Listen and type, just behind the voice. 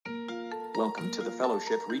Welcome to the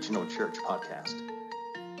Fellowship Regional Church podcast.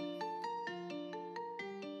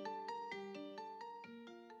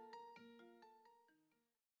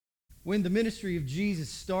 When the ministry of Jesus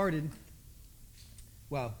started,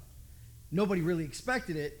 well, nobody really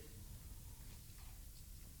expected it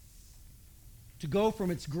to go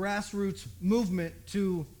from its grassroots movement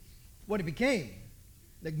to what it became.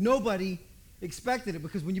 Like, nobody expected it,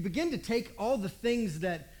 because when you begin to take all the things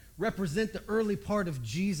that represent the early part of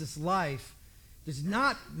Jesus' life, there's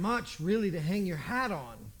not much really to hang your hat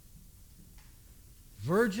on.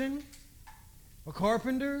 Virgin, a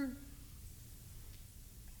carpenter,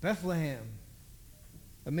 Bethlehem,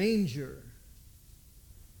 a manger,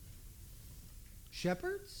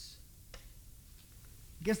 shepherds.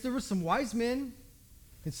 I guess there were some wise men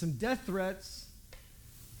and some death threats.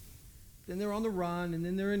 Then they're on the run, and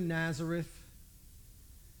then they're in Nazareth.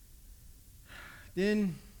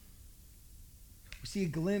 Then we see a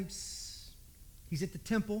glimpse. He's at the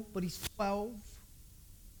temple, but he's 12.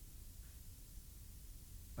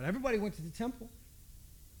 But everybody went to the temple.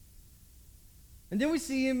 And then we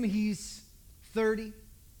see him, he's 30.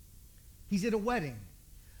 He's at a wedding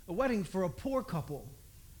for a poor couple.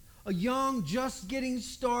 A young, just getting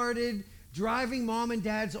started, driving mom and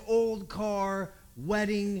dad's old car,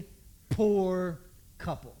 wedding, poor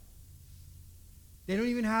couple. They don't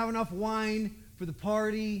even have enough wine for the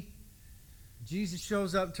party. Jesus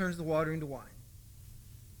shows up, turns the water into wine.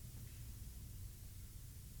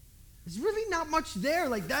 There's really not much there.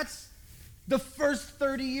 Like, that's the first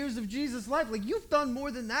 30 years of Jesus' life. Like, you've done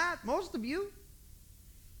more than that, most of you.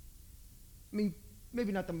 I mean,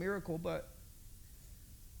 maybe not the miracle, but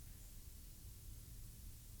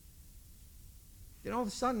then all of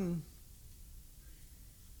a sudden,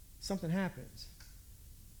 something happens.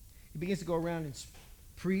 He begins to go around and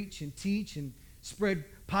preach and teach and spread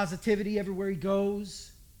positivity everywhere he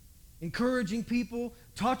goes, encouraging people,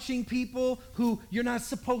 touching people who you're not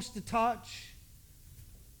supposed to touch,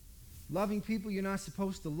 loving people you're not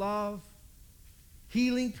supposed to love,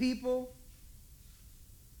 healing people.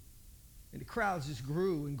 And the crowds just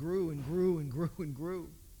grew and grew and grew and grew and grew.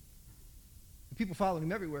 And people followed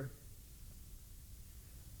him everywhere.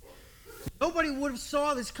 Nobody would have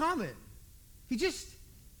saw this coming. He just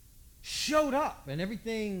showed up, and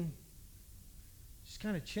everything just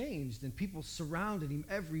kind of changed, and people surrounded him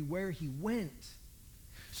everywhere he went.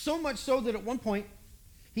 So much so that at one point,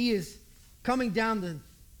 he is coming down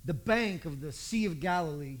the bank of the Sea of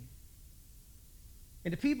Galilee,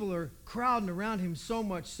 and the people are crowding around him so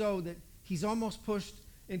much so that he's almost pushed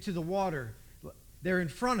into the water. They're in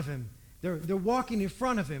front of him. They're walking in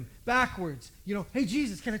front of him, backwards. You know, hey,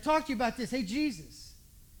 Jesus, can I talk to you about this? Hey, Jesus.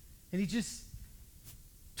 And he just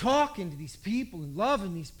talking to these people and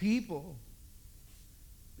loving these people,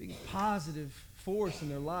 being a positive force in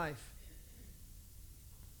their life.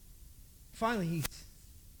 Finally, he's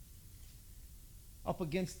up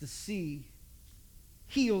against the sea,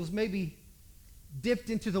 heels maybe dipped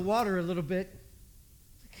into the water a little bit.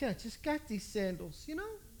 Like, yeah, just got these sandals, you know?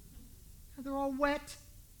 And they're all wet.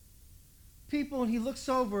 People, and he looks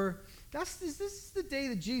over. This is the day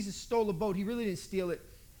that Jesus stole a boat. He really didn't steal it.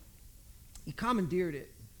 He commandeered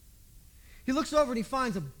it. He looks over and he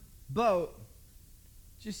finds a boat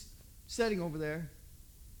just sitting over there.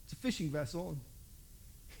 It's a fishing vessel.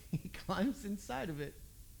 He climbs inside of it.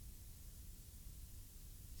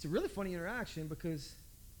 It's a really funny interaction, because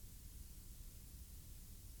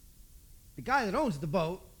the guy that owns the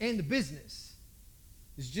boat and the business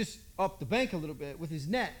is just up the bank a little bit with his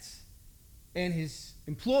nets and his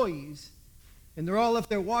employees, and they're all up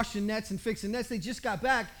there washing nets and fixing nets. They just got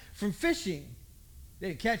back from fishing. They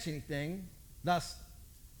didn't catch anything. Thus,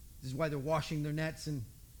 this is why they're washing their nets and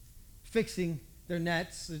fixing their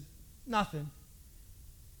nets. Nothing.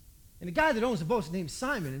 And the guy that owns the boat is named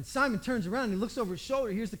Simon. And Simon turns around and he looks over his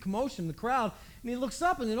shoulder, hears the commotion, the crowd, and he looks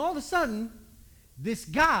up, and then all of a sudden, this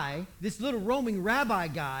guy, this little roaming rabbi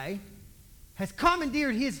guy, has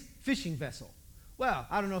commandeered his fishing vessel. Well,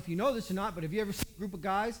 I don't know if you know this or not, but have you ever seen a group of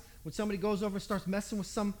guys when somebody goes over and starts messing with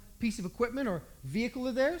some piece of equipment or vehicle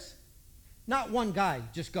of theirs? Not one guy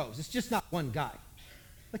just goes. It's just not one guy.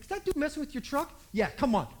 Like, is that dude messing with your truck? Yeah,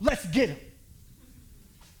 come on, let's get him.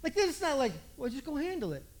 Like, then it's not like, well, just go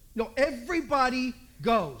handle it. No, everybody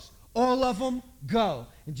goes. All of them go.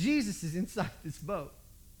 And Jesus is inside this boat.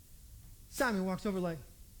 Simon walks over like,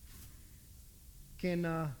 can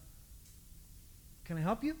I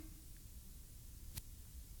help you?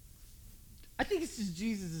 I think it's just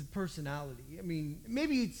Jesus' personality. I mean,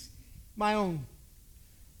 maybe it's my own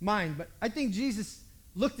mind, but I think Jesus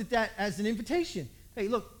looked at that as an invitation. Hey,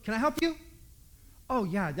 look, can I help you? Oh,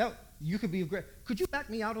 yeah, You could be a great. Could you back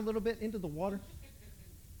me out a little bit into the water?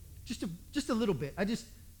 Just a little bit.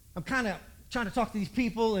 I'm kind of trying to talk to these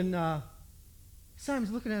people, and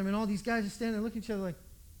Simon's looking at him, and all these guys are standing there looking at each other like,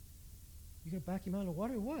 you going to back him out of the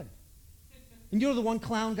water or what? And you know the one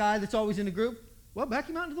clown guy that's always in the group? Well, back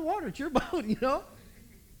him out into the water. It's your boat, you know?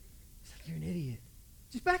 He's like, you're an idiot.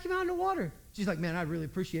 Just back him out in the water. She's like, man, I really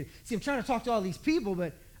appreciate it. See, I'm trying to talk to all these people,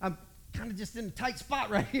 but I'm kind of just in a tight spot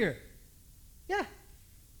right here. Yeah,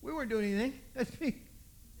 we weren't doing anything. That's me.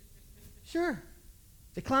 Sure.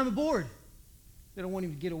 They climb aboard. They don't want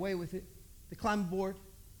him to get away with it. They climb aboard.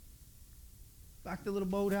 Back the little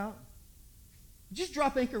boat out. Just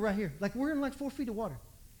drop anchor right here. Like we're in like 4 feet of water.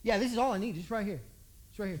 Yeah, this is all I need. Just right here.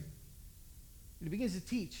 Just right here. And he begins to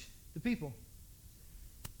teach the people.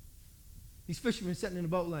 These fishermen sitting in the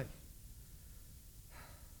boat like.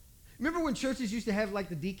 Remember when churches used to have like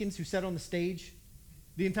the deacons who sat on the stage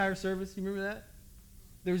the entire service? You remember that?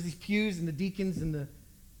 There was these pews and the deacons and the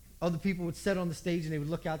other people would sit on the stage and they would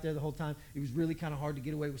look out there the whole time. It was really kind of hard to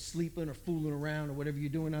get away with sleeping or fooling around or whatever you're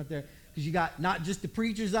doing out there. Because you got not just the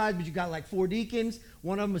preacher's eyes, but you got like 4 deacons.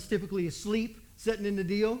 One of them was typically asleep, sitting in the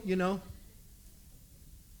deal, you know.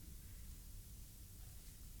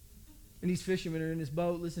 And these fishermen are in this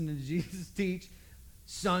boat listening to Jesus teach.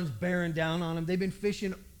 Sun's bearing down on them. They've been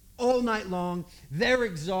fishing all night long. They're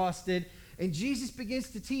exhausted. And Jesus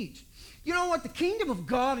begins to teach. You know what? The kingdom of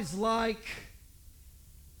God is like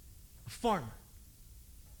a farmer.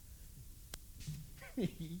 And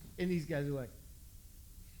these guys are like,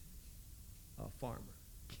 a farmer.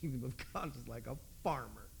 Kingdom of God is like a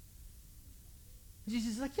farmer. And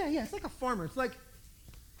Jesus is like, yeah, it's like a farmer. It's like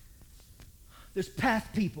there's path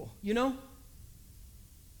people, you know?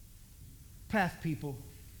 Path people.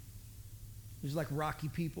 There's like rocky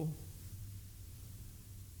people.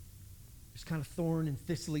 There's kind of thorn and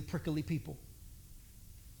thistly, prickly people.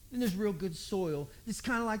 And there's real good soil. It's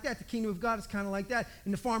kind of like that. The kingdom of God is kind of like that.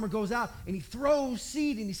 And the farmer goes out and he throws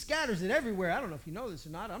seed and he scatters it everywhere. I don't know if you know this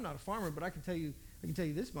or not. I'm not a farmer, but I can tell you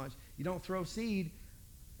this much. You don't throw seed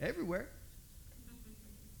everywhere.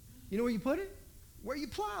 You know where you put it? Where you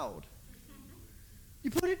plowed. You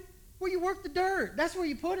put it where you worked the dirt. That's where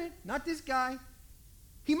you put it. Not this guy.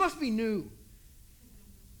 He must be new.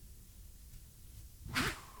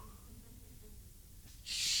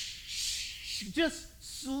 Just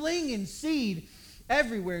slinging seed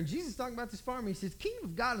everywhere. And Jesus is talking about this farmer. He says, kingdom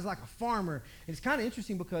of God is like a farmer. And it's kind of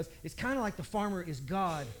interesting because it's kind of like the farmer is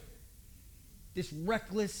God. This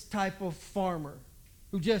reckless type of farmer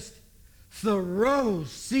who just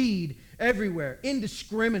throws seed everywhere.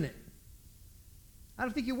 Indiscriminate. I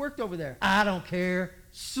don't think you worked over there. I don't care.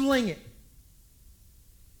 Sling it.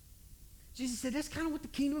 Jesus said, that's kind of what the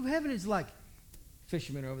kingdom of heaven is like.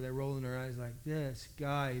 Fishermen are over there rolling their eyes like, this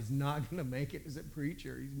guy is not going to make it as a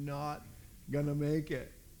preacher. He's not going to make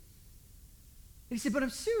it. And he said, but I'm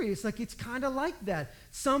serious. Like, it's kind of like that.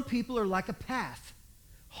 Some people are like a path.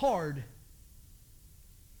 Hard.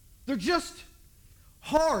 They're just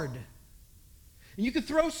hard. And you can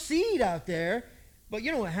throw seed out there, but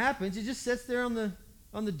you know what happens? It just sits there on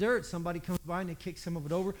the dirt. Somebody comes by and they kick some of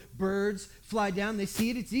it over. Birds fly down. They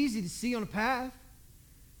see it. It's easy to see on a path.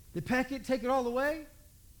 They peck it, take it all away.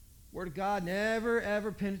 Word of God never,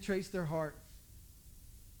 ever penetrates their heart.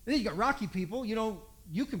 And then you got rocky people. You know,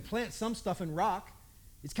 you can plant some stuff in rock.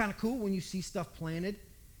 It's kind of cool when you see stuff planted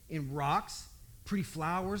in rocks. Pretty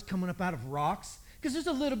flowers coming up out of rocks. Because there's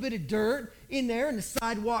a little bit of dirt in there and the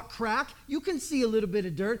sidewalk crack. You can see a little bit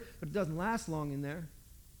of dirt, but it doesn't last long in there.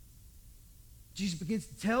 Jesus begins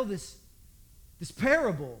to tell this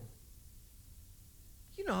parable.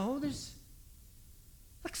 You know, there's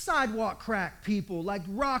like sidewalk crack people, like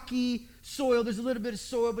rocky soil. There's a little bit of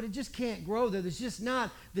soil, but it just can't grow there. There's just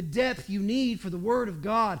not the depth you need for the Word of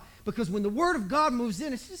God. Because when the Word of God moves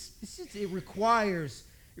in, it requires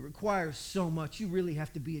so much. You really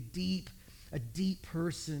have to be a deep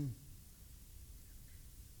person.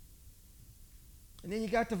 And then you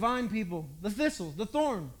got the vine people, the thistles, the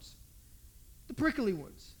thorns, the prickly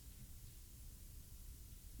ones.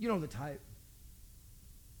 You know the type.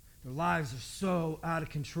 Their lives are so out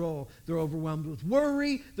of control. They're overwhelmed with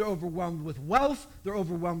worry. They're overwhelmed with wealth. They're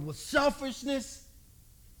overwhelmed with selfishness.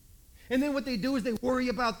 And then what they do is they worry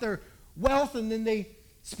about their wealth, and then they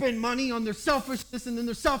spend money on their selfishness, and then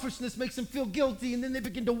their selfishness makes them feel guilty, and then they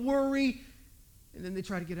begin to worry, and then they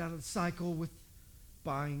try to get out of the cycle with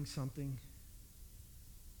buying something.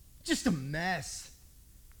 Just a mess.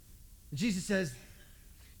 And Jesus says,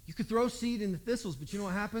 you could throw seed in the thistles, but you know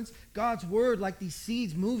what happens? God's word, like these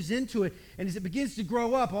seeds, moves into it. And as it begins to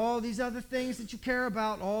grow up, all these other things that you care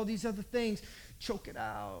about, all these other things, choke it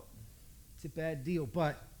out. It's a bad deal.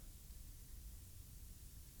 But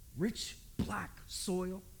rich black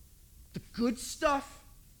soil, the good stuff.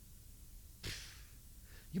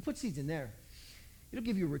 You put seeds in there, it'll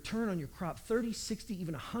give you a return on your crop 30, 60,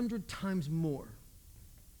 even 100 times more.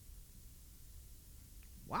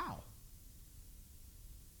 Wow.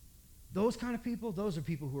 Those kind of people, those are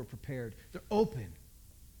people who are prepared. They're open.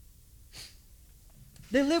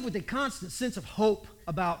 They live with a constant sense of hope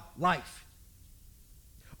about life.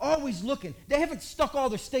 Always looking. They haven't stuck all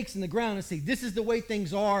their stakes in the ground and say, this is the way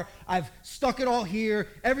things are. I've stuck it all here.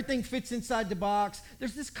 Everything fits inside the box.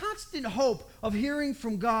 There's this constant hope of hearing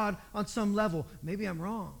from God on some level. Maybe I'm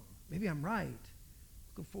wrong. Maybe I'm right.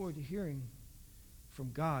 Looking forward to hearing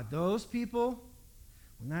from God. Those people,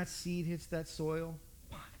 when that seed hits that soil,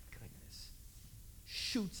 my goodness,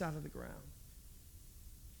 shoots out of the ground.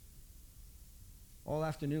 All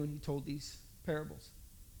afternoon he told these parables.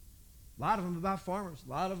 A lot of them about farmers.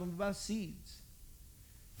 A lot of them about seeds.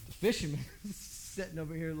 The fisherman is sitting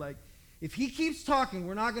over here like, if he keeps talking,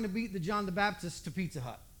 we're not going to beat the John the Baptist to Pizza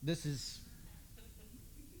Hut. This is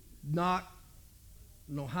not,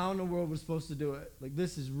 know how in the world we're supposed to do it. Like,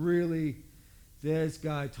 this is really, this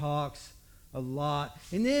guy talks a lot.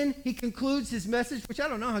 And then he concludes his message, which I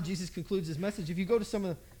don't know how Jesus concludes his message. If you go to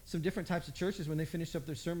some different types of churches, when they finish up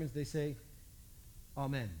their sermons, they say,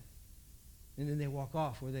 Amen. And then they walk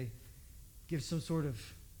off, where they give some sort of,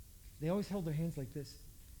 they always held their hands like this,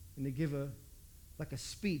 and they give a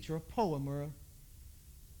speech or a poem or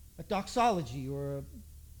a doxology or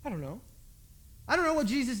I don't know what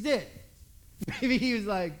Jesus did. Maybe he was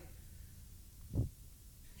like,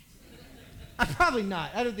 probably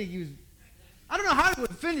not. I don't think he was, I don't know how he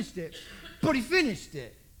would have finished it, but he finished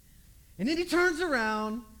it. And then he turns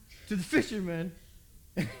around to the fisherman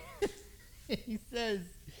and he says,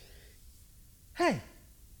 hey,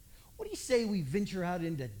 what do you say we venture out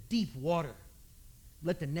into deep water?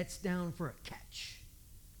 Let the nets down for a catch.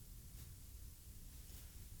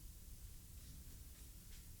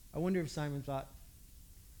 I wonder if Simon thought,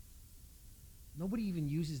 nobody even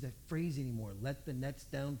uses that phrase anymore, let the nets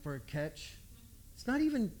down for a catch. It's not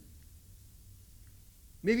even,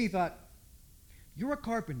 maybe he thought, you're a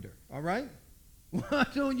carpenter, all right? Why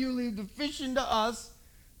don't you leave the fishing to us?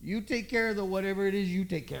 You take care of the whatever it is you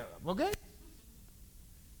take care of, okay?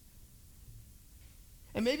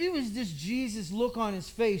 And maybe it was just Jesus' look on his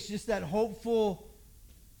face, just that hopeful,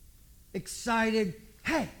 excited,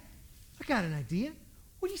 hey, I got an idea.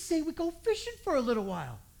 What do you say we go fishing for a little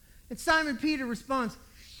while? And Simon Peter responds,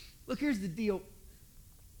 look, here's the deal.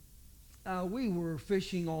 We were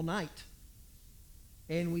fishing all night,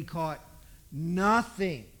 and we caught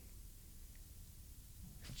nothing.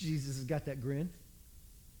 Jesus has got that grin.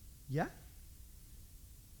 Yeah?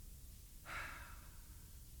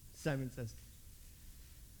 Simon says,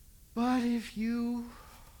 but if you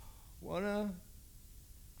want to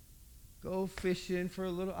go fishing for a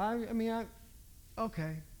little,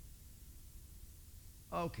 okay.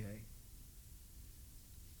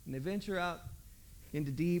 And they venture out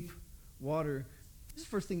into deep water. This is the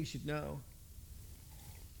first thing you should know.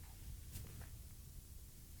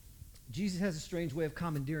 Jesus has a strange way of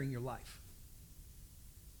commandeering your life.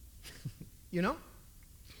 You know?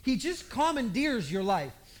 He just commandeers your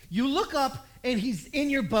life. You look up and he's in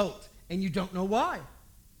your boat and you don't know why.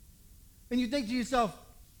 And you think to yourself,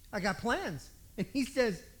 I got plans. And he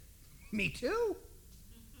says, me too.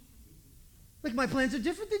 Like, my plans are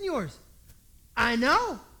different than yours. I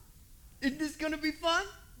know. Isn't this going to be fun?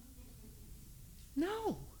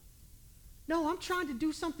 No, I'm trying to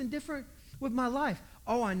do something different with my life.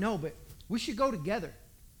 Oh, I know, but we should go together.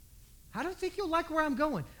 I don't think you'll like where I'm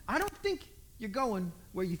going. I don't think you're going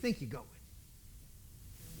where you think you're going.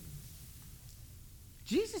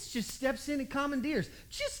 Jesus just steps in and commandeers.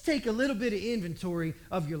 Just take a little bit of inventory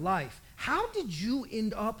of your life. How did you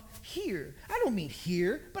end up here? I don't mean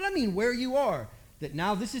here, but I mean where you are. That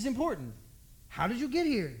now this is important. How did you get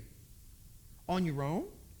here? On your own?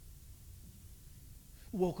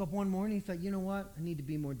 Woke up one morning and thought, you know what? I need to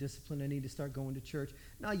be more disciplined. I need to start going to church.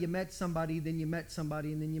 Now you met somebody, then you met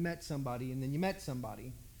somebody, and then you met somebody, and then you met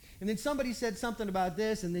somebody. And then somebody said something about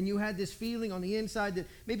this, and then you had this feeling on the inside that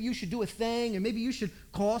maybe you should do a thing, and maybe you should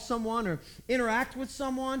call someone or interact with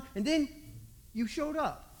someone, and then you showed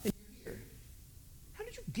up. And you're here. How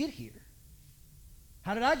did you get here?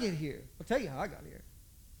 How did I get here? I'll tell you how I got here.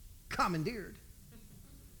 Commandeered.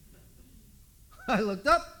 I looked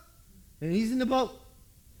up, and he's in the boat.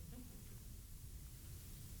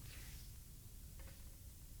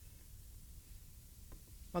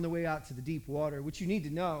 On the way out to the deep water, which you need to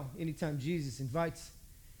know, anytime Jesus invites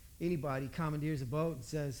anybody, commandeers a boat and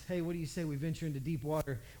says, hey, what do you say we venture into deep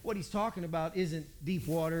water? What he's talking about isn't deep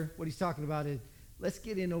water. What he's talking about is let's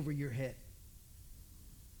get in over your head.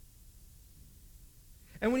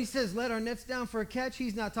 And when he says, let our nets down for a catch,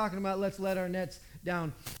 he's not talking about let's let our nets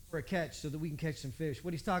down for a catch so that we can catch some fish.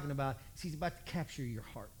 What he's talking about is he's about to capture your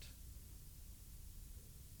heart.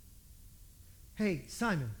 Hey,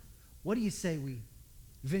 Simon, what do you say we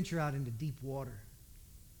venture out into deep water?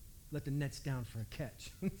 Let the nets down for a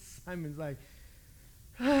catch. Simon's like,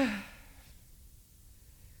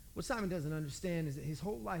 what Simon doesn't understand is that his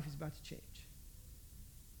whole life is about to change.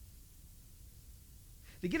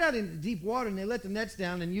 They get out into deep water and they let the nets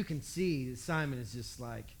down, and you can see that Simon is just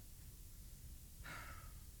like,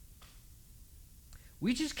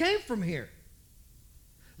 we just came from here.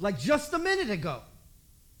 Like just a minute ago.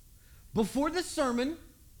 Before this sermon,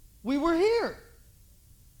 we were here.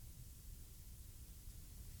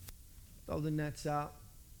 Throw the nets out.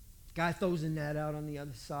 Guy throws a net out on the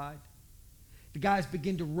other side. The guys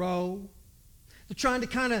begin to row. They're trying to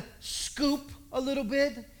kind of scoop a little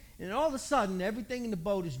bit. And all of a sudden, everything in the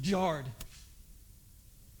boat is jarred.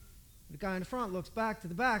 The guy in the front looks back to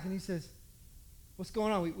the back and he says, what's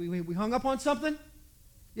going on? We hung up on something?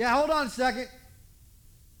 Yeah, hold on a second.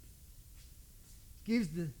 Gives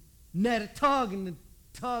the net a tug, and the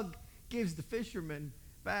tug gives the fisherman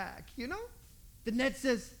back. You know? The net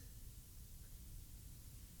says,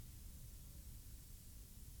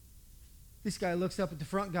 this guy looks up at the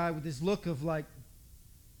front guy with this look of like,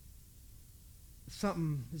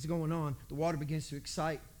 something is going on. The water begins to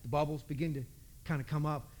excite. The bubbles begin to kind of come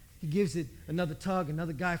up. He gives it another tug.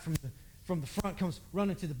 Another guy from the front comes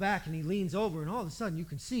running to the back, and he leans over, and all of a sudden you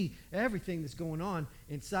can see everything that's going on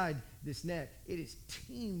inside this net. It is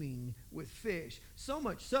teeming with fish. So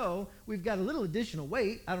much so, we've got a little additional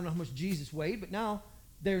weight. I don't know how much Jesus weighed, but now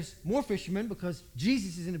there's more fishermen because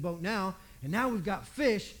Jesus is in the boat now, and now we've got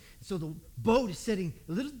fish. So the boat is sitting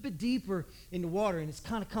a little bit deeper in the water, and it's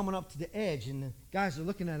kind of coming up to the edge, and the guys are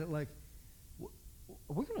looking at it like, are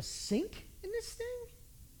we going to sink in this thing?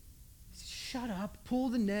 He says, shut up, pull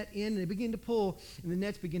the net in, and they begin to pull, and the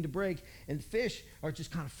nets begin to break, and the fish are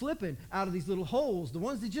just kind of flipping out of these little holes, the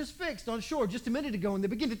ones they just fixed on shore just a minute ago, and they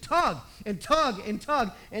begin to tug and tug and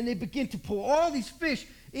tug, and they begin to pull all these fish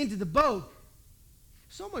into the boat,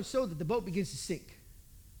 so much so that the boat begins to sink.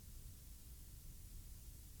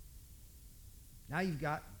 Now you've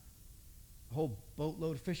got a whole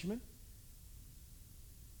boatload of fishermen.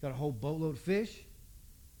 Got a whole boatload of fish.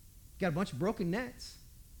 Got a bunch of broken nets.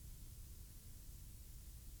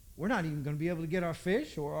 We're not even going to be able to get our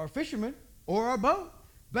fish or our fishermen or our boat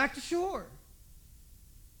back to shore.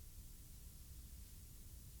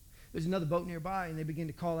 There's another boat nearby, and they begin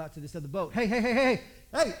to call out to this other boat, hey,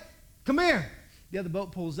 come here. The other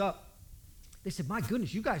boat pulls up. They said, my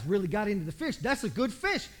goodness, you guys really got into the fish. That's a good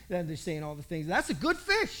fish. And they're saying all the things. That's a good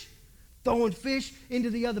fish. Throwing fish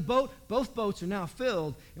into the other boat. Both boats are now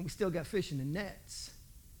filled, and we still got fish in the nets.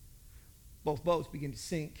 Both boats begin to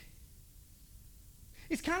sink.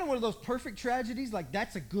 It's kind of one of those perfect tragedies, like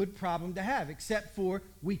that's a good problem to have, except for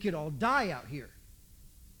we could all die out here.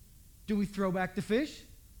 Do we throw back the fish?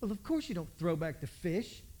 Well, of course you don't throw back the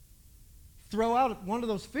fish. Throw out one of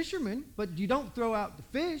those fishermen, but you don't throw out the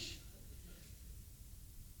fish.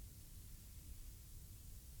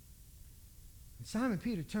 And Simon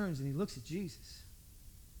Peter turns and he looks at Jesus.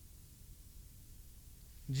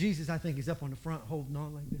 Jesus, I think, is up on the front holding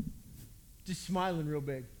on like this, just smiling real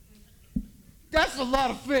big. That's a lot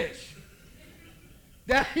of fish.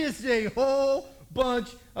 That is a whole bunch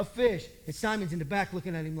of fish. And Simon's in the back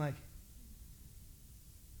looking at him like,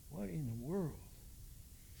 what in the world?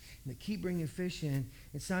 And they keep bringing fish in,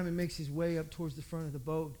 and Simon makes his way up towards the front of the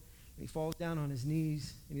boat, and he falls down on his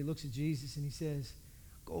knees, and he looks at Jesus, and he says,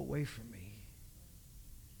 go away from me.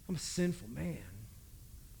 I'm a sinful man.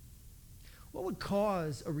 What would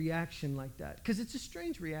cause a reaction like that? Because it's a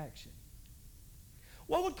strange reaction.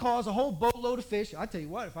 What would cause a whole boatload of fish? I tell you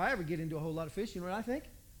what, if I ever get into a whole lot of fish, you know what I think?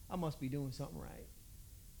 I must be doing something right.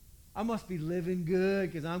 I must be living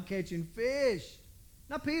good because I'm catching fish.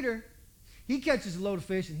 Not Peter. He catches a load of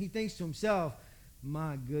fish and he thinks to himself,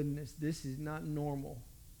 my goodness, this is not normal.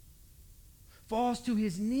 Falls to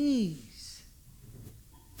his knees.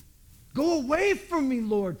 Go away from me,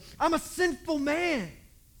 Lord. I'm a sinful man.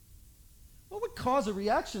 What would cause a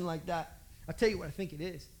reaction like that? I'll tell you what I think it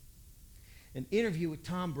is. An interview with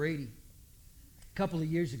Tom Brady a couple of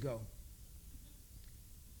years ago.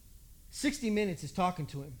 60 Minutes is talking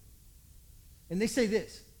to him. And they say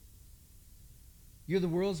this: you're the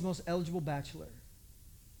world's most eligible bachelor.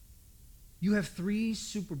 You have 3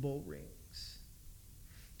 Super Bowl rings.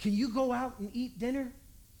 Can you go out and eat dinner?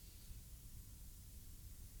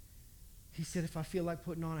 He said, if I feel like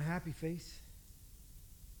putting on a happy face.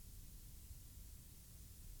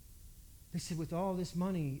 They said, with all this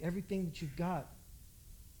money, everything that you've got,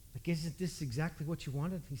 like, isn't this exactly what you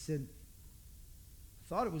wanted? He said, I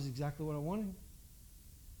thought it was exactly what I wanted.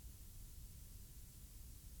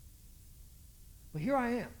 But here I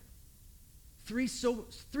am. Three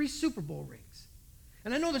Super Bowl rings.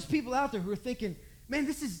 And I know there's people out there who are thinking, man,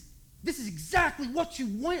 this is exactly what you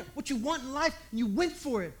want in life, and you went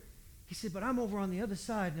for it. He said, but I'm over on the other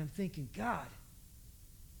side, and I'm thinking, God,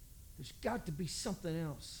 there's got to be something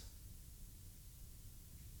else.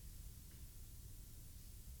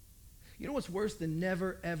 You know what's worse than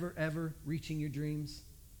never, ever, ever reaching your dreams?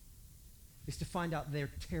 Is to find out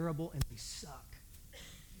they're terrible and they suck.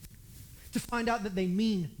 To find out that they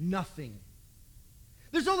mean nothing.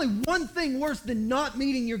 There's only one thing worse than not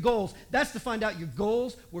meeting your goals. That's to find out your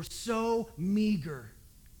goals were so meager.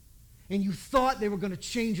 And you thought they were going to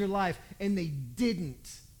change your life, and they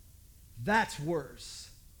didn't. That's worse.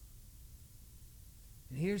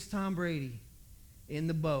 And here's Tom Brady in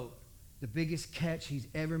the boat. The biggest catch he's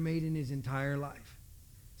ever made in his entire life.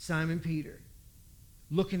 Simon Peter,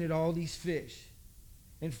 looking at all these fish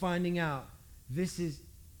and finding out this is...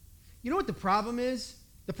 You know what the problem is?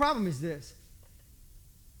 The problem is this.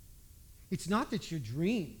 It's not that your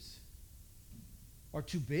dreams are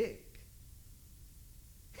too big.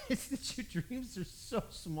 It's that your dreams are so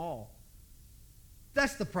small.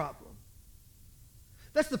 That's the problem.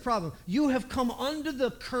 That's the problem. You have come under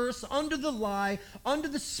the curse, under the lie, under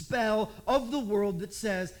the spell of the world that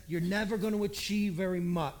says you're never going to achieve very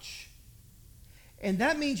much. And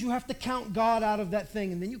that means you have to count God out of that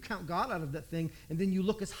thing. And then you count God out of that thing, and then you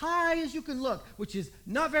look as high as you can look, which is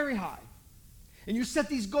not very high. And you set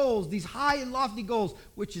these goals, these high and lofty goals,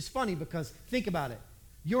 which is funny because think about it.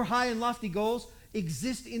 Your high and lofty goals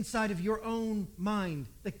exist inside of your own mind.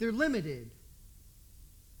 Like they're limited.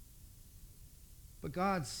 But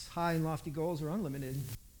God's high and lofty goals are unlimited.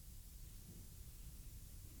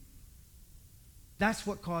 That's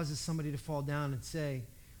what causes somebody to fall down and say,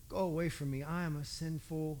 go away from me. I am a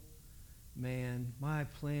sinful man. My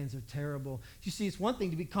plans are terrible. You see, it's one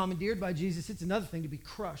thing to be commandeered by Jesus. It's another thing to be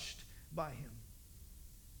crushed by him.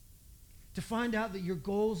 To find out that your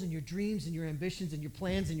goals and your dreams and your ambitions and your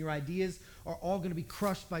plans and your ideas are all going to be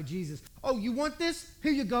crushed by Jesus. Oh, you want this?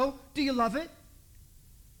 Here you go. Do you love it?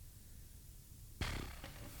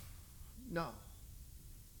 No.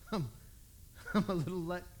 I'm a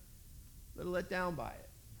little let down by it.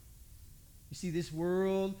 You see, this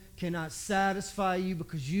world cannot satisfy you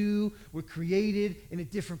because you were created in a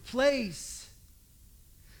different place.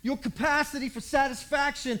 Your capacity for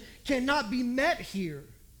satisfaction cannot be met here.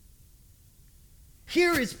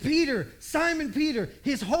 Here is Peter, Simon Peter,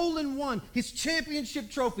 his hole-in-one, his championship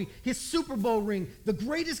trophy, his Super Bowl ring, the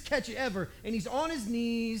greatest catch ever, and he's on his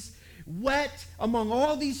knees, wet among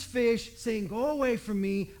all these fish, saying, go away from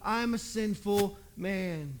me, I'm a sinful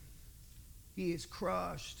man. He is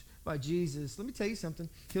crushed by Jesus. Let me tell you something.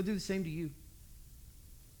 He'll do the same to you.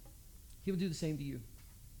 He will do the same to you.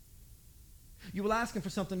 You will ask him for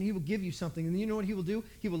something, and he will give you something, and you know what he will do?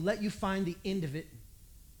 He will let you find the end of it.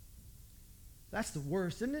 That's the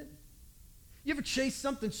worst, isn't it? You ever chased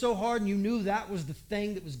something so hard and you knew that was the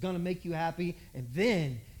thing that was going to make you happy, and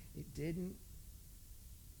then it didn't?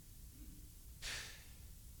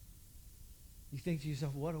 You think to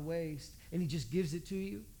yourself, what a waste. And he just gives it to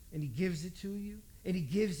you, and he gives it to you, and he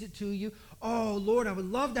gives it to you. Oh, Lord, I would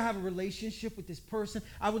love to have a relationship with this person.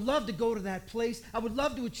 I would love to go to that place. I would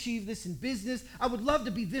love to achieve this in business. I would love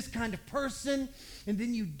to be this kind of person. And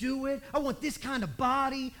then you do it. I want this kind of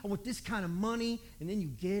body. I want this kind of money. And then you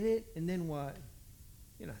get it. And then what?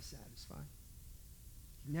 You're not satisfied.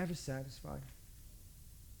 You're never satisfied.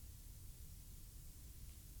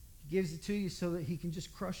 He gives it to you so that he can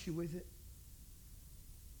just crush you with it.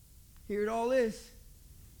 Here it all is.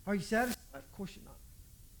 Are you satisfied? Of course you're not.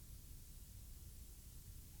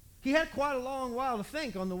 He had quite a long while to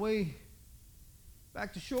think on the way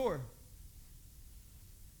back to shore.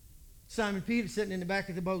 Simon Peter sitting in the back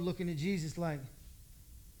of the boat looking at Jesus like,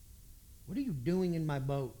 what are you doing in my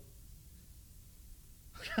boat?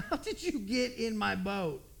 How did you get in my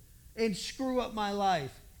boat and screw up my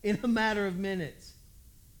life in a matter of minutes?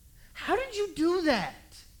 How did you do that?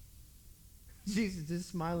 Jesus is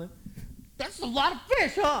smiling. That's a lot of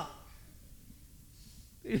fish, huh?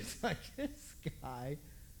 He's like, this guy,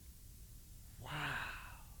 wow.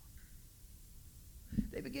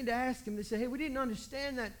 They begin to ask him, they say, hey, we didn't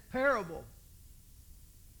understand that parable.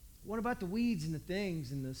 What about the weeds and the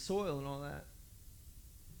things and the soil and all that?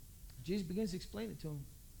 Jesus begins to explain it to him.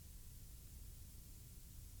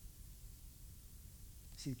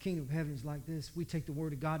 See, the kingdom of heaven is like this. We take the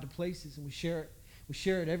word of God to places and we share it. We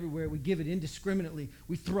share it everywhere. We give it indiscriminately.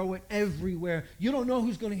 We throw it everywhere. You don't know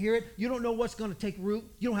who's going to hear it. You don't know what's going to take root.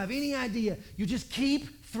 You don't have any idea. You just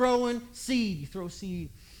keep throwing seed. You throw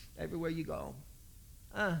seed everywhere you go.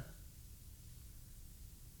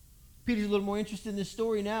 Peter's a little more interested in this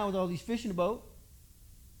story now with all these fish in the boat.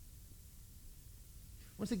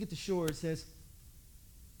 Once they get to shore, it says,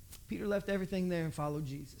 Peter left everything there and followed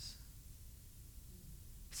Jesus.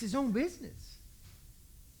 It's his own business.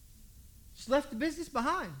 Just left the business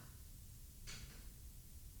behind.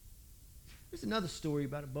 There's another story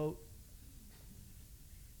about a boat.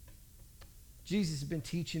 Jesus has been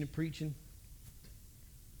teaching and preaching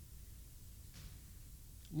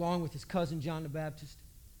along with his cousin John the Baptist.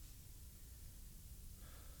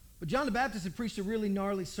 But John the Baptist had preached a really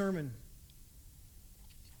gnarly sermon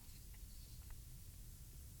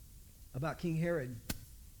about King Herod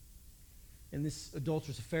and this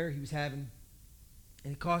adulterous affair he was having,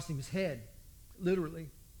 and it cost him his head, literally.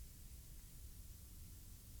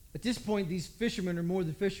 At this point, these fishermen are more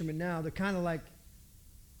than fishermen now. They're kind of like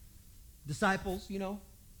disciples, you know.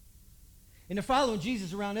 And they're following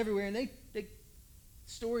Jesus around everywhere, and the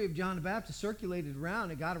story of John the Baptist circulated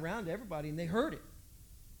around. It got around to everybody, and they heard it.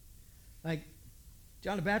 Like,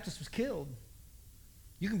 John the Baptist was killed.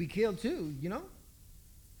 You can be killed too, you know.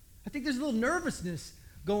 I think there's a little nervousness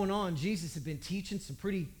going on. Jesus had been teaching some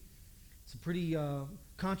pretty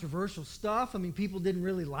controversial stuff. I mean, people didn't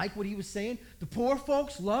really like what he was saying. The poor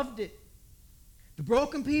folks loved it. The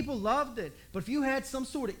broken people loved it. But if you had some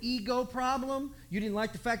sort of ego problem, you didn't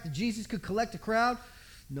like the fact that Jesus could collect a crowd,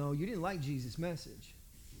 no, you didn't like Jesus' message.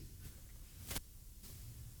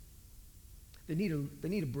 They need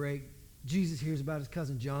a break. Jesus hears about his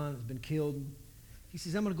cousin John has been killed. He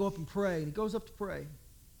says, I'm going to go up and pray. And he goes up to pray.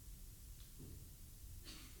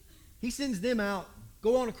 He sends them out.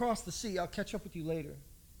 Go on across the sea. I'll catch up with you later.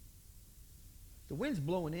 The wind's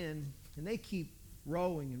blowing in, and they keep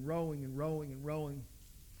rowing and rowing and rowing and rowing.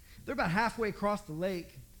 They're about halfway across the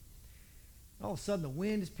lake. All of a sudden, the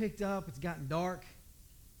wind has picked up. It's gotten dark.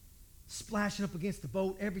 Splashing up against the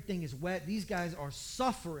boat. Everything is wet. These guys are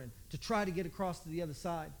suffering to try to get across to the other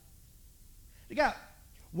side. They got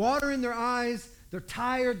water in their eyes. They're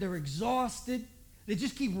tired. They're exhausted. They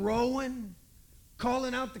just keep rowing,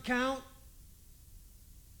 calling out the count.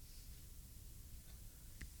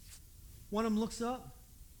 One of them looks up.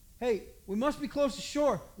 Hey, we must be close to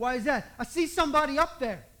shore. Why is that? I see somebody up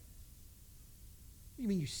there. What do you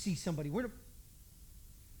mean you see somebody? We're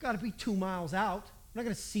got to be 2 miles out. We're not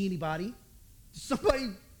going to see anybody.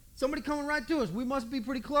 Somebody coming right to us. We must be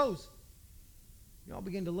pretty close. You all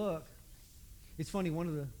begin to look. It's funny, one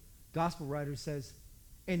of the gospel writers says,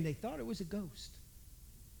 and they thought it was a ghost.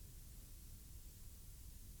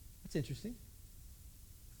 That's interesting.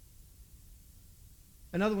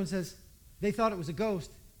 Another one says, they thought it was a ghost,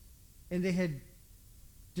 and they had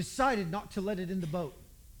decided not to let it in the boat.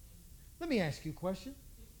 Let me ask you a question.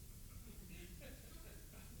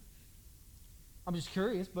 I'm just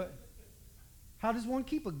curious, but how does one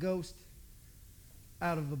keep a ghost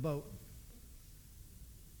out of a boat?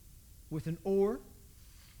 With an oar?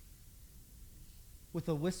 With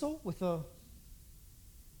a whistle? You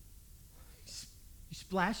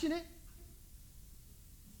splashing it?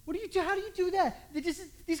 How do you do that?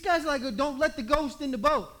 These guys are like, don't let the ghost in the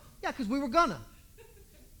boat. Yeah, because we were gonna.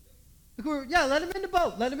 Let him in the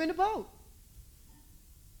boat. Let him in the boat.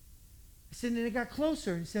 And then it got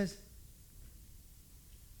closer and says,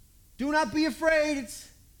 do not be afraid.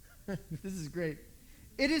 This is great.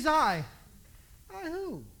 It is I. I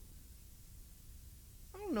who?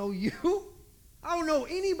 I don't know you. I don't know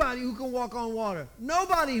anybody who can walk on water.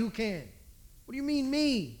 Nobody who can. What do you mean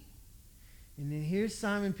me? And then here's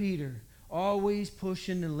Simon Peter, always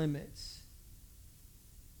pushing the limits.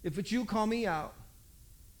 If it's you, call me out.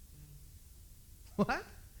 What?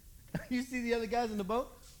 You see the other guys in the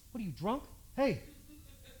boat? What are you, drunk? Hey,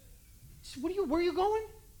 where are you going?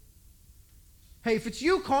 Hey, if it's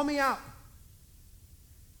you, call me out.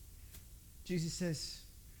 Jesus says,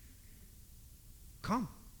 come.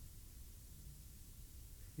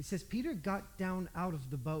 It says Peter got down out of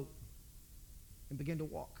the boat and began to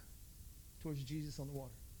walk towards Jesus on the water.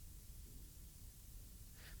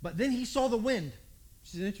 But then he saw the wind,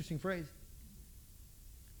 which is an interesting phrase.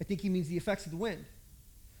 I think he means the effects of the wind.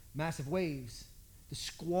 Massive waves, the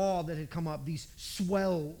squall that had come up, these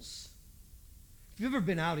swells. If you've ever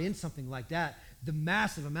been out in something like that, the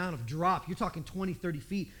massive amount of drop, you're talking 20, 30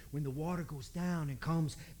 feet, when the water goes down and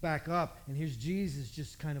comes back up, and here's Jesus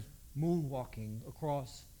just kind of moonwalking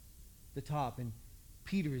across the top, and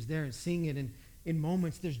Peter is there and seeing it, and in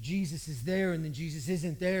moments there's Jesus is there, and then Jesus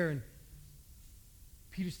isn't there, and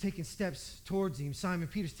Peter's taking steps towards him. Simon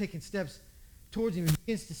Peter's taking steps towards him. He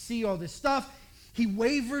begins to see all this stuff. He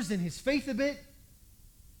wavers in his faith a bit.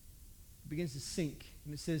 He begins to sink.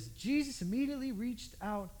 And it says, Jesus immediately reached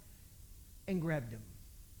out and grabbed him.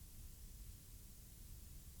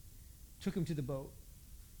 Took him to the boat.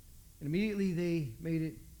 And immediately they made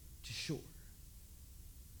it to shore.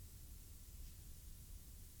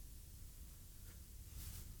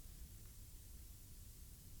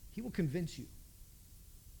 He will convince you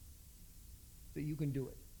that you can do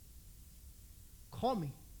it. Call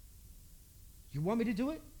me. You want me to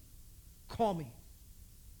do it? Call me.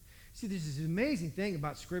 See, there's this amazing thing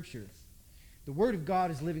about Scripture. The Word of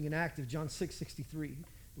God is living and active. John 6:63.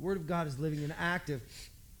 The Word of God is living and active.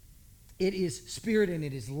 It is spirit and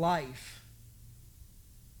it is life.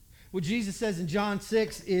 What Jesus says in John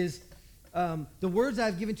 6 is, the words I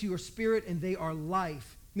have given to you are spirit and they are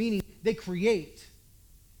life. Meaning, they create.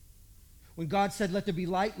 When God said, let there be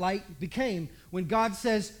light, light became. When God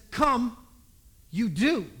says, come, you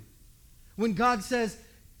do. When God says,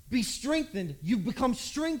 be strengthened, you become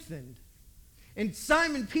strengthened. And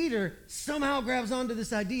Simon Peter somehow grabs onto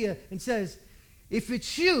this idea and says, if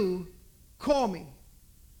it's you, call me.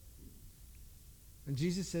 And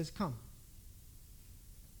Jesus says, come.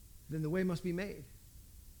 Then the way must be made.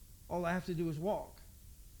 All I have to do is walk.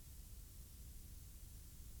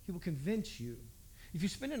 He will convince you. If you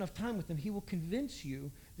spend enough time with him, he will convince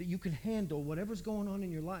you that you can handle whatever's going on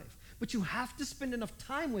in your life. But you have to spend enough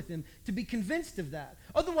time with him to be convinced of that.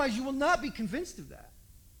 Otherwise, you will not be convinced of that.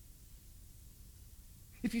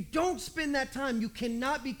 If you don't spend that time, you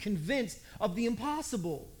cannot be convinced of the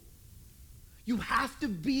impossible. You have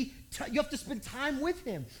to spend time with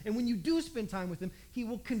him. And when you do spend time with him, he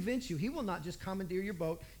will convince you. He will not just commandeer your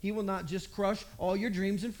boat. He will not just crush all your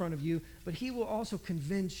dreams in front of you. But he will also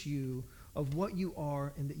convince you of what you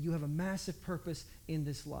are and that you have a massive purpose in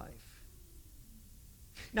this life.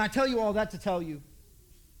 Now, I tell you all that to tell you.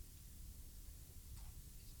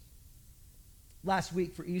 Last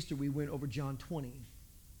week for Easter, we went over John 20.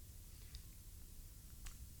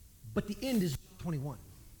 But the end is 21.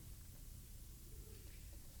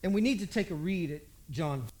 And we need to take a read at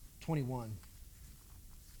John 21.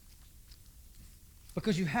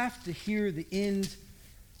 Because you have to hear the end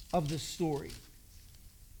of the story.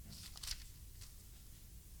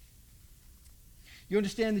 You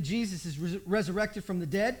understand that Jesus is resurrected from the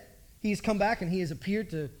dead. He has come back and he has appeared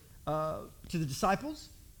to the disciples.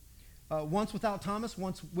 Once without Thomas,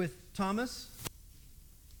 once with Thomas.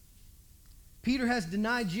 Peter has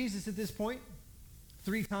denied Jesus at this point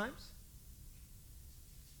 3 times.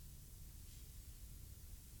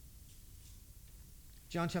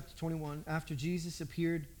 John chapter 21, after Jesus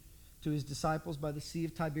appeared to his disciples by the Sea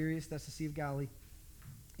of Tiberias, that's the Sea of Galilee,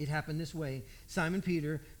 it happened this way. Simon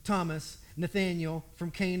Peter, Thomas, Nathanael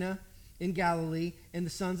from Cana in Galilee, and the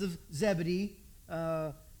sons of Zebedee,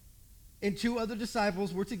 and 2 other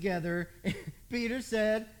disciples were together. Peter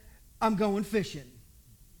said, I'm going fishing.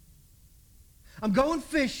 I'm going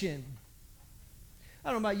fishing.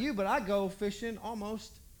 I don't know about you, but I go fishing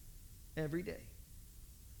almost every day.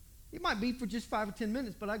 It might be for just 5 or 10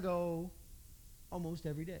 minutes, but I go almost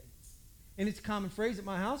every day. And it's a common phrase at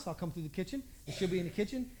my house. I'll come through the kitchen, and she'll be in the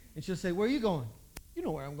kitchen, and she'll say, where are you going? You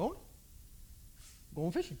know where I'm going. I'm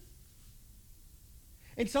going fishing.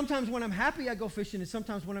 And sometimes when I'm happy, I go fishing, and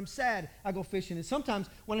sometimes when I'm sad, I go fishing, and sometimes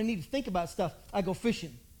when I need to think about stuff, I go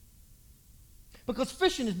fishing. Because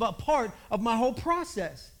fishing is but part of my whole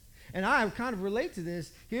process. And I kind of relate to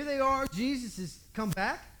this. Here they are. Jesus has come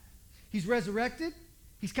back. He's resurrected.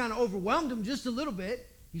 He's kind of overwhelmed them just a little bit.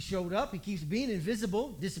 He showed up. He keeps being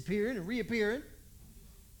invisible, disappearing and reappearing.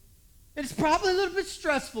 And it's probably a little bit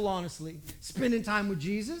stressful, honestly, spending time with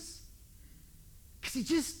Jesus. Because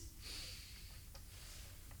there's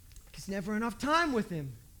never enough time with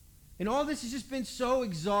him. And all this has just been so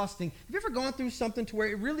exhausting. Have you ever gone through something to where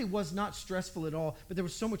it really was not stressful at all, but there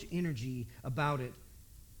was so much energy about it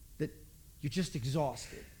that you're just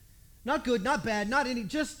exhausted? Not good, not bad, not any,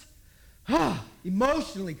 just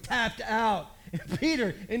emotionally tapped out. And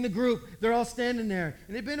Peter in the group, they're all standing there.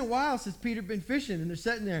 And it's been a while since Peter had been fishing, and they're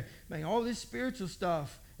sitting there, man, all this spiritual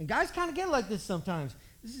stuff. And guys kind of get like this sometimes.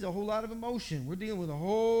 This is a whole lot of emotion. We're dealing with a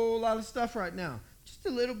whole lot of stuff right now. Just a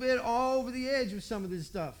little bit all over the edge with some of this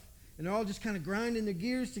stuff. And they're all just kind of grinding their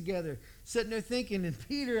gears together, sitting there thinking. And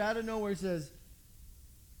Peter, out of nowhere, says,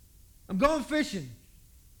 I'm going fishing.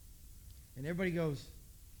 And everybody goes,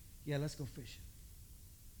 yeah, let's go fishing.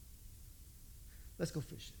 Let's go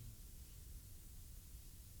fishing.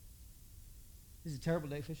 This is a terrible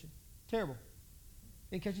day fishing. Terrible.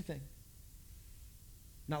 Didn't catch a thing.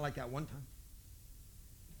 Not like that one time.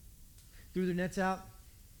 Threw their nets out,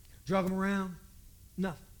 drug them around,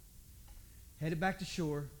 nothing. Headed back to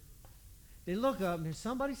shore. They look up and there's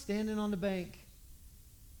somebody standing on the bank.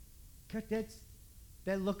 Got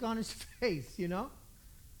that look on his face, you know?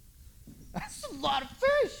 That's a lot of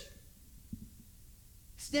fish.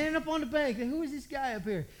 Standing up on the bank. And who is this guy up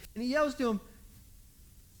here? And he yells to him,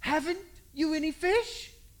 "Haven't you any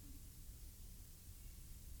fish?"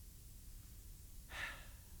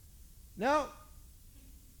 No.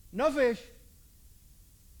 No fish.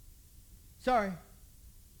 Sorry.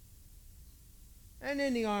 And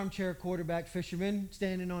then the armchair quarterback fisherman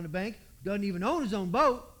standing on the bank, doesn't even own his own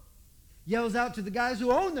boat, yells out to the guys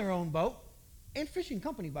who own their own boat, and fishing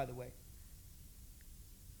company, by the way.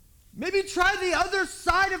 Maybe try the other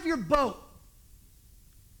side of your boat.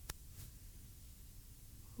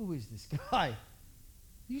 Who is this guy? Are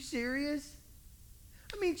you serious?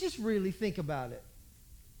 I mean, just really think about it.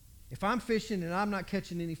 If I'm fishing and I'm not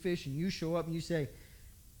catching any fish and you show up and you say,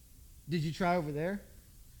 "Did you try over there?"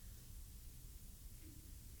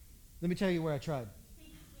 Let me tell you where I tried.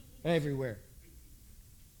 Everywhere.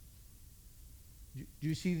 Do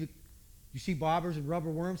you see bobbers and rubber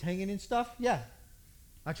worms hanging in stuff? Yeah.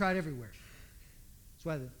 I tried everywhere. That's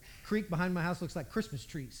why the creek behind my house looks like Christmas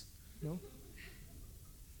trees. You know?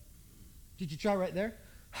 Did you try right there?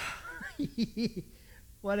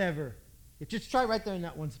 Whatever. Just try right there in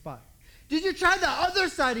that one spot. Did you try the other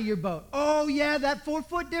side of your boat? Oh, yeah, that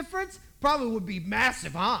 4-foot difference probably would be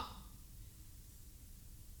massive, huh?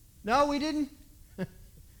 No, we didn't.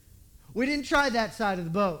 We didn't try that side of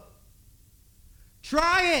the boat.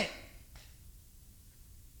 Try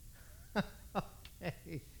it.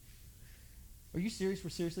 Okay. Are you serious?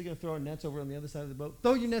 We're seriously going to throw our nets over on the other side of the boat?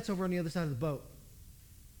 Throw your nets over on the other side of the boat.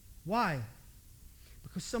 Why?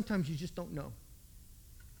 Because sometimes you just don't know.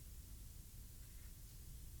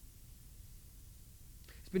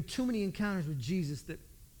 It's been too many encounters with Jesus that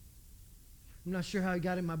I'm not sure how he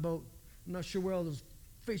got in my boat. I'm not sure where all those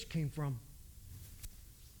fish came from.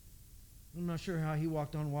 I'm not sure how he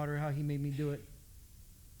walked on water, how he made me do it.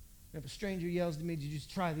 If a stranger yells to me, "Did you just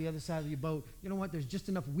try the other side of your boat?" You know what? There's just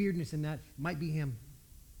enough weirdness in that. It might be him.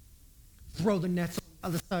 Throw the nets on the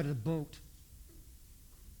other side of the boat.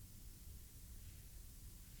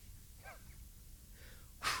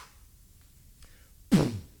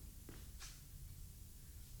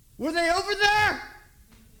 Were they over there?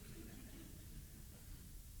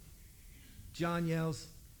 John yells,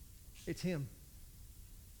 "It's him.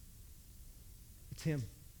 It's him."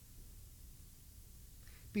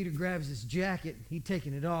 Peter grabs his jacket, he'd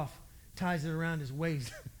taken it off, ties it around his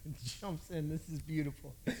waist, and jumps in. This is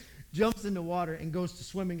beautiful. Jumps in the water and goes to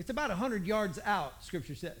swimming. It's about 100 yards out,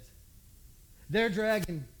 Scripture says. They're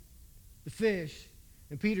dragging the fish,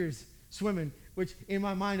 and Peter's swimming, which in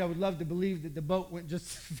my mind I would love to believe that the boat went just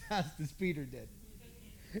as fast as Peter did.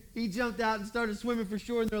 He jumped out and started swimming for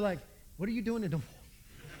shore, and they're like, "What are you doing in the water?"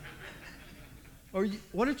 Or,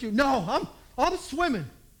 "Why don't you?" "No, I'm swimming."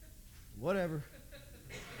 Whatever.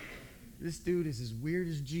 This dude is as weird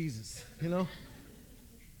as Jesus, you know?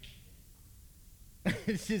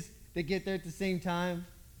 It's just, they get there at the same time.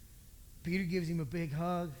 Peter gives him a big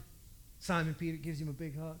hug. Simon Peter gives him a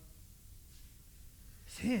big hug.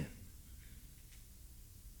 It's him.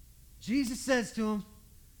 Jesus says to him,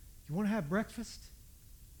 "You want to have breakfast?"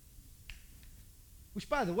 Which,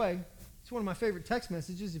 by the way, it's one of my favorite text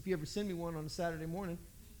messages. If you ever send me one on a Saturday morning,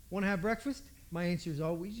 "Want to have breakfast?" My answer is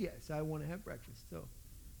always yes, I want to have breakfast. So,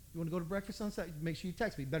 you want to go to breakfast on Saturday? Make sure you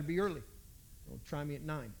text me. Better be early. Don't try me at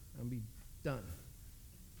 9. I'll be done.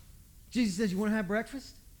 Jesus says, "You want to have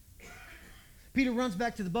breakfast?" Peter runs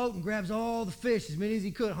back to the boat and grabs all the fish, as many as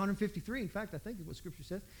he could, 153. In fact, I think is what Scripture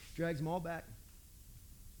says. Drags them all back.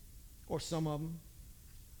 Or some of them.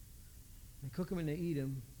 They cook them and they eat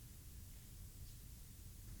them.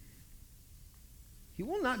 He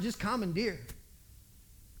will not just commandeer,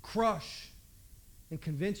 crush, and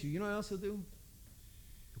convince you. You know what else he'll do?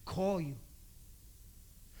 He'll call you.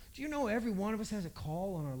 Do you know every one of us has a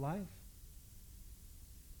call on our life?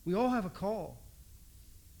 We all have a call.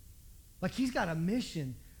 Like he's got a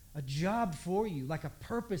mission, a job for you, like a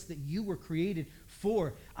purpose that you were created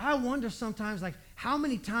for. I wonder sometimes, like, how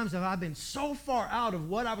many times have I been so far out of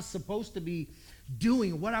what I was supposed to be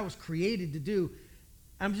doing, what I was created to do?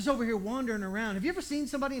 I'm just over here wandering around. Have you ever seen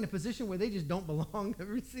somebody in a position where they just don't belong? Have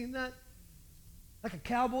you ever seen that? Like a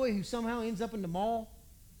cowboy who somehow ends up in the mall.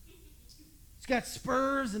 He's got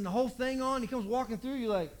spurs and the whole thing on. He comes walking through.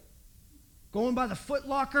 You're like, going by the Foot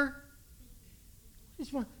Locker.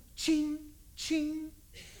 Just one, ching, ching.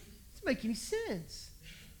 It doesn't make any sense.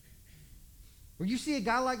 Or you see a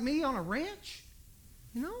guy like me on a ranch,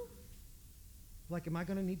 you know? Like, am I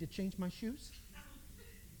going to need to change my shoes?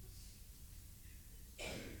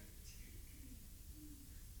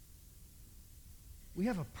 We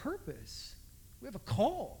have a purpose. We have a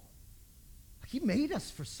call. He made us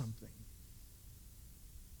for something.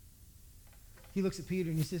 He looks at Peter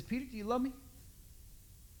and he says, Peter, do you love me?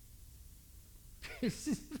 Peter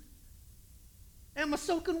says, am I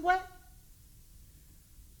soaking wet?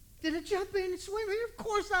 Did I jump in and swim here? Of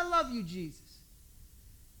course I love you, Jesus.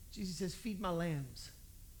 Jesus says, feed my lambs.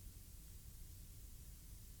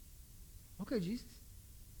 Okay, Jesus.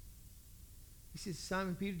 He says,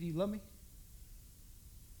 Simon Peter, do you love me?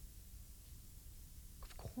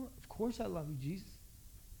 Of course I love you, Jesus.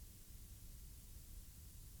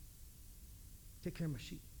 Take care of my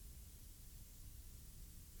sheep.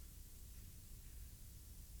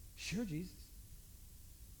 Sure, Jesus.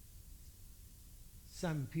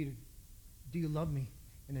 Simon Peter, do you love me?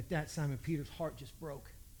 And at that, Simon Peter's heart just broke.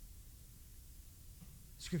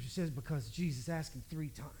 Scripture says because Jesus asked him 3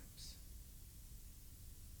 times.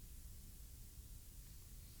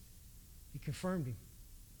 He confirmed him.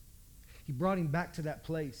 He brought him back to that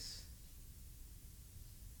place.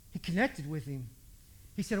 He connected with him.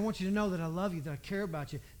 He said, I want you to know that I love you, that I care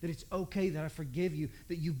about you, that it's okay, that I forgive you,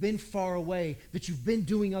 that you've been far away, that you've been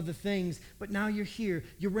doing other things, but now you're here.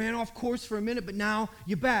 You ran off course for a minute, but now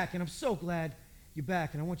you're back, and I'm so glad you're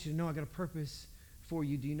back, and I want you to know I got a purpose for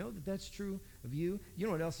you. Do you know that that's true of you? You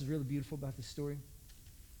know what else is really beautiful about this story?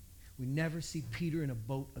 We never see Peter in a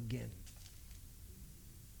boat again.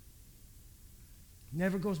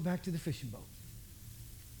 Never goes back to the fishing boat.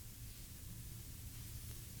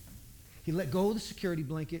 He let go of the security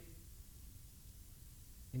blanket,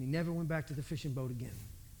 and he never went back to the fishing boat again.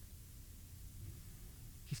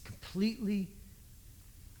 He's completely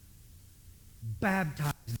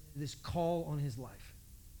baptized into this call on his life.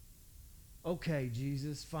 Okay,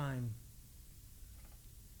 Jesus, fine.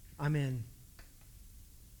 I'm in.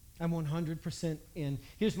 I'm 100% in.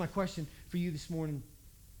 Here's my question for you this morning.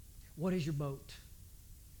 What is your boat?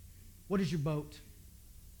 What is your boat?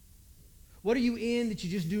 What are you in that you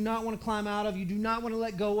just do not want to climb out of? You do not want to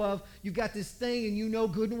let go of? You've got this thing and you know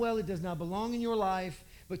good and well it does not belong in your life,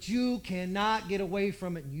 but you cannot get away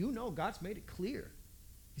from it. And you know God's made it clear.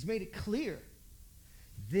 He's made it clear.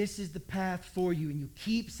 This is the path for you. And you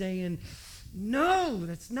keep saying, no,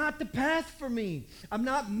 that's not the path for me. I'm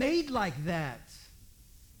not made like that.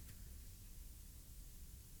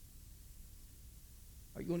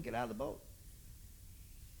 Are you going to get out of the boat?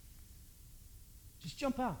 Just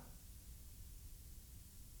jump out.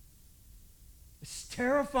 It's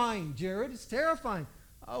terrifying, Jared. It's terrifying.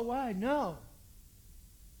 Oh, why? No.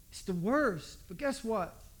 It's the worst. But guess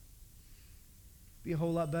what? Be a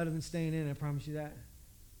whole lot better than staying in, I promise you that.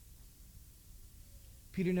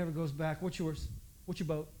 Peter never goes back. What's yours? What's your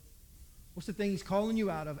boat? What's the thing he's calling you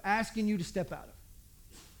out of, asking you to step out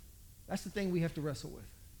of? That's the thing we have to wrestle with.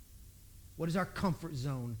 What is our comfort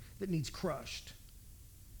zone that needs crushed?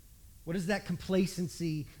 What is that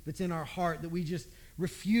complacency that's in our heart that we just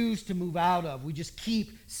refuse to move out of? We just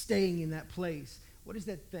keep staying in that place. What is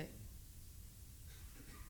that thing?